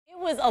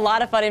was a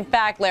lot of fun. In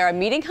fact, Lara,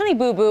 meeting Honey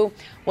Boo Boo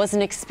was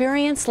an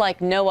experience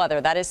like no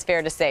other. That is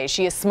fair to say.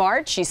 She is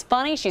smart, she's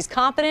funny, she's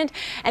confident,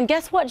 and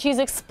guess what? She's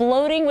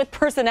exploding with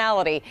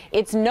personality.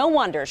 It's no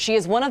wonder she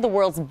is one of the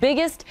world's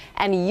biggest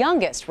and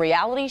youngest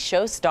reality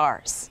show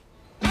stars.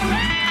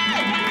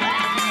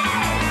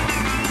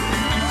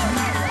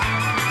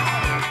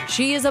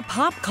 She is a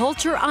pop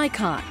culture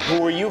icon.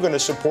 Who are you going to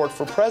support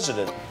for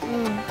president?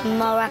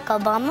 Barack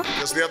Obama.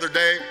 Just the other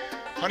day,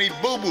 Honey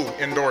Boo Boo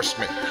endorsed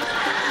me.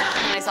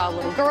 And I saw a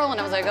little girl and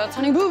I was like, oh, it's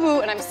Honey Boo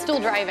Boo, and I'm still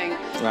driving.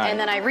 Right. And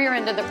then I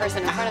rear-ended the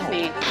person in front of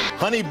me.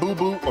 Honey Boo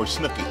Boo or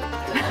Snooki?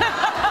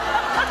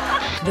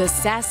 The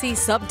sassy,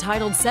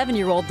 subtitled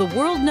 7-year-old the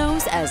world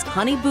knows as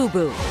Honey Boo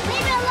Boo. Leave me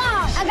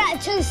alone. I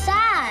got two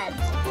sides.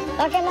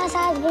 Why can't my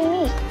sides be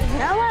me?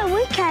 No way,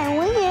 we can't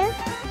win.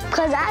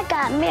 Because I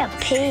got me a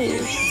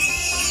pig.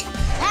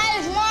 I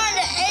just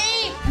wanted to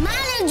eat. My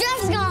new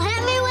dress is going to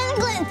help me win the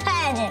glitz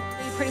pageant.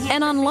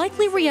 An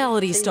unlikely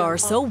reality star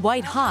so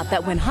white-hot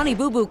that when Honey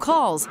Boo Boo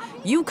calls,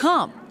 you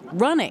come,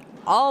 running,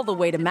 all the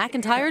way to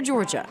McIntyre,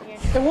 Georgia.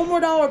 And $1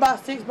 more,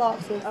 about 6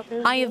 boxes.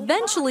 I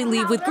eventually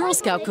leave with Girl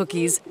Scout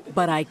cookies,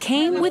 but I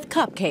came with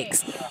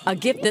cupcakes, a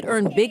gift that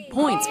earned big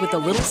points with the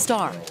little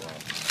star.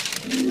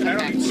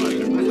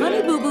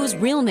 Honey Boo Boo's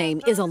real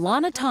name is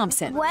Alana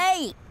Thompson.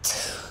 Wait.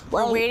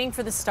 We're waiting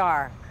for the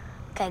star.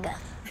 Okay, go.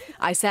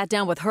 I sat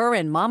down with her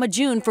and Mama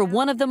June for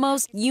one of the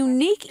most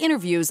unique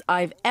interviews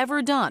I've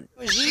ever done.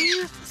 It was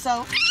you,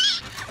 so...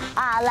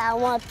 All I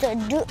want to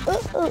do,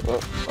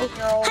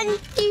 Honey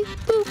Boo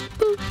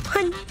Boo,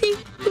 Honey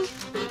Boo.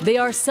 They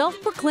are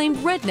self-proclaimed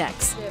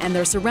rednecks, and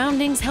their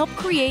surroundings help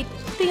create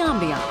the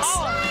ambiance.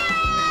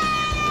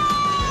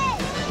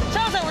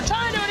 Chelsea, we're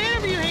trying to do an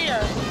interview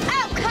here.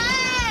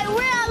 Okay,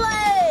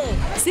 really?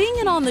 Seeing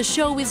it on the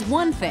show is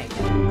one thing.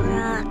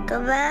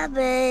 My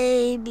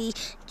baby,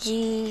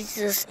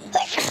 Jesus.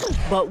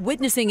 But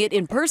witnessing it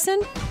in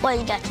person? Well,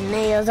 you got your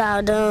nails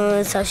all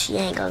done, so she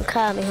ain't gonna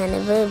call me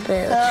Honey Boo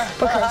Boo.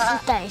 Because she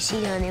thinks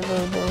she Honey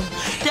Boo Boo.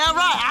 Yeah,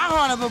 right, I'm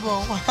Honey Boo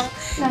Boo.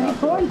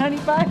 94,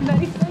 95,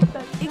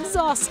 96.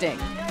 Exhausting.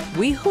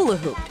 We hula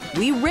hooped,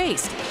 we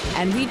raced,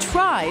 and we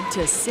tried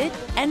to sit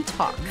and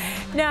talk.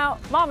 Now,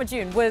 Mama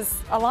June, was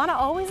Alana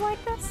always like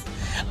this?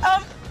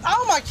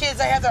 All my kids,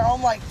 they have their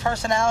own, like,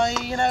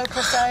 personality, you know,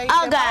 per se.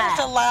 Oh, and I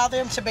just allow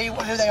them to be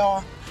who they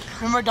are.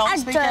 Remember, don't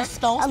speak up,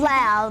 don't speak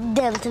allow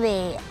them to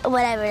be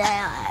whatever they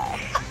are.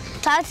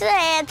 Talk to the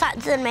head, talk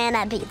to the man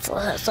at Pizza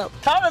Hut. So.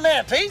 Talk to the man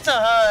at Pizza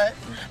Hut.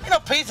 Ain't no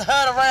Pizza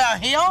Hut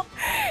around here.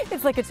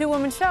 It's like a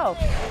two-woman show.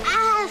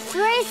 I have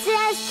 3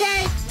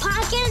 sisters.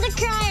 Parker's the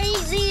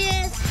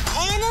craziest,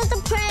 Anna's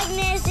the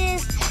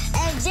pregnantest,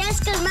 and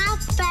Jessica's my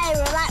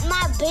favorite, like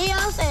my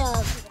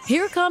BFF.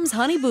 Here Comes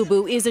Honey Boo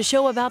Boo is a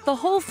show about the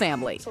whole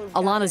family,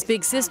 Alana's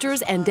big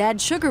sisters and Dad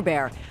Sugar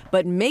Bear.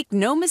 But make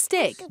no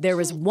mistake,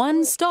 there is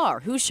one star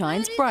who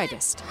shines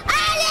brightest.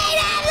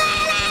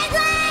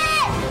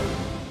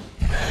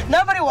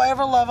 Nobody will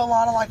ever love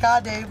Alana like I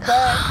do,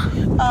 but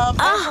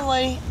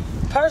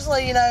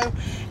personally, you know,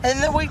 and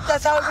then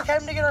that's how we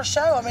became to get our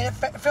show. I mean, it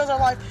fills our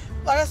life.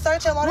 Like I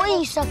said, a lot of What are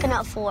you sucking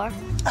up for?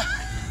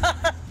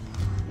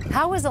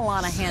 How is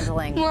Alana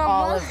handling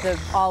all of the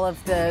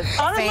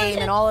fame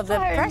and all of the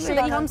pressure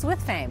that comes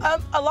with fame?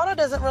 Alana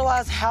doesn't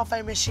realize how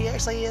famous she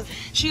actually is.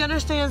 She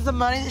understands the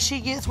money that she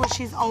gets when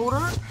she's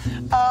older.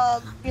 You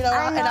know,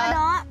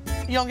 I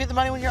you don't get the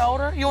money when you're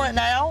older. You want it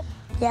now?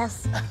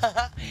 Yes.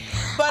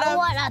 But I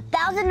want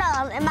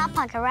 $1,000 in my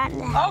pocket right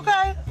now.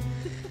 Okay.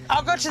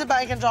 I'll go to the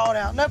bank and draw it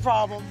out. No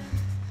problem.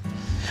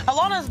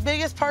 Alana's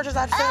biggest purchase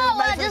I'd say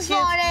I just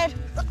wanted.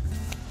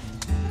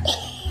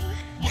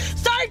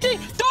 Safety!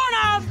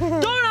 Doorknob!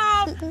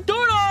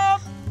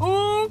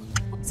 Ooh.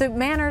 So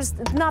manners,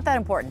 not that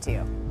important to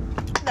you?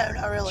 No,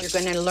 not really. You're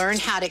going to learn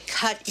how to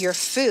cut your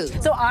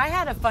food. So I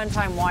had a fun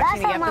time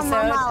watching the episode. That's how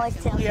my mama always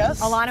tells me.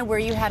 Yes. Alana, where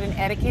you had an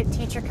etiquette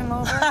teacher come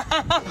over?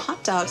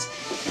 Hot dogs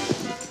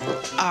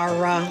are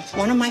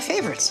one of my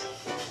favorites.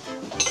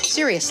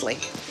 Seriously.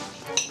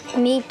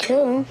 Me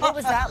too. What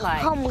was that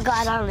like? Oh my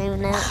God, I don't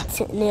even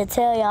need to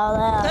tell y'all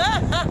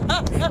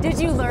that. Did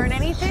you learn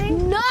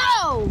anything?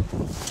 No!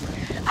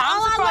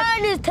 All I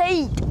learned is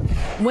teeth.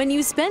 When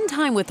you spend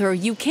time with her,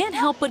 you can't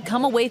help but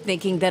come away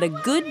thinking that a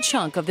good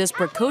chunk of this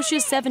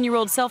precocious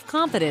 7-year-old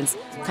self-confidence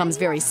comes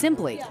very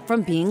simply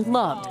from being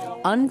loved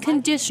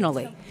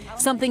unconditionally.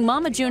 Something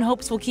Mama June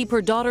hopes will keep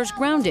her daughters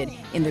grounded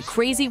in the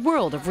crazy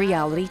world of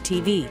reality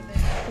TV.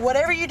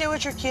 Whatever you do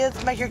with your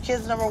kids, make your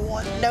kids number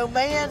one. No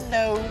man,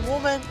 no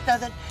woman,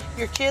 nothing.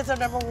 Your kids are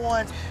number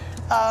one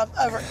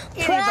over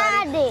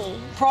anybody.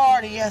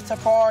 Priority, yes, a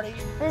priority.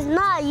 It's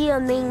not you a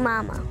mean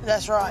mama.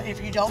 That's right.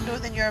 If you don't do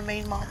it, then you're a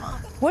mean mama.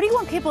 What do you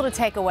want people to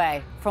take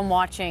away from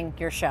watching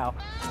your show?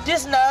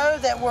 Just know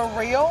that we're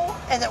real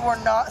and that we're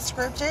not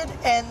scripted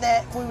and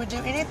that we would do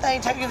anything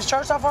to get the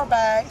shirts off our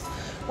backs.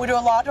 We do a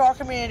lot to our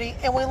community,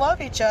 and we love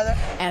each other.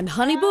 And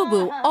Honey Boo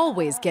Boo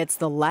always gets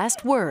the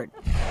last word.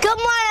 Good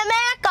morning,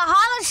 America.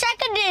 Harlem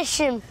Shake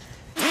Edition.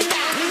 And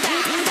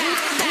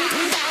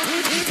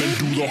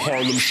do the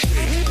Harlem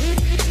Shake.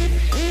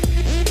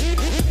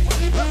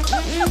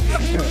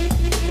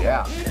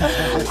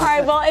 All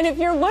right, well, and if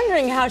you're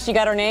wondering how she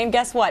got her name,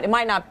 guess what? It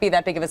might not be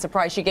that big of a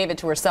surprise. She gave it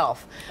to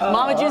herself.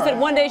 Mama June said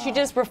one day she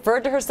just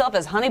referred to herself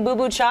as Honey Boo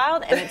Boo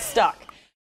Child, and it stuck.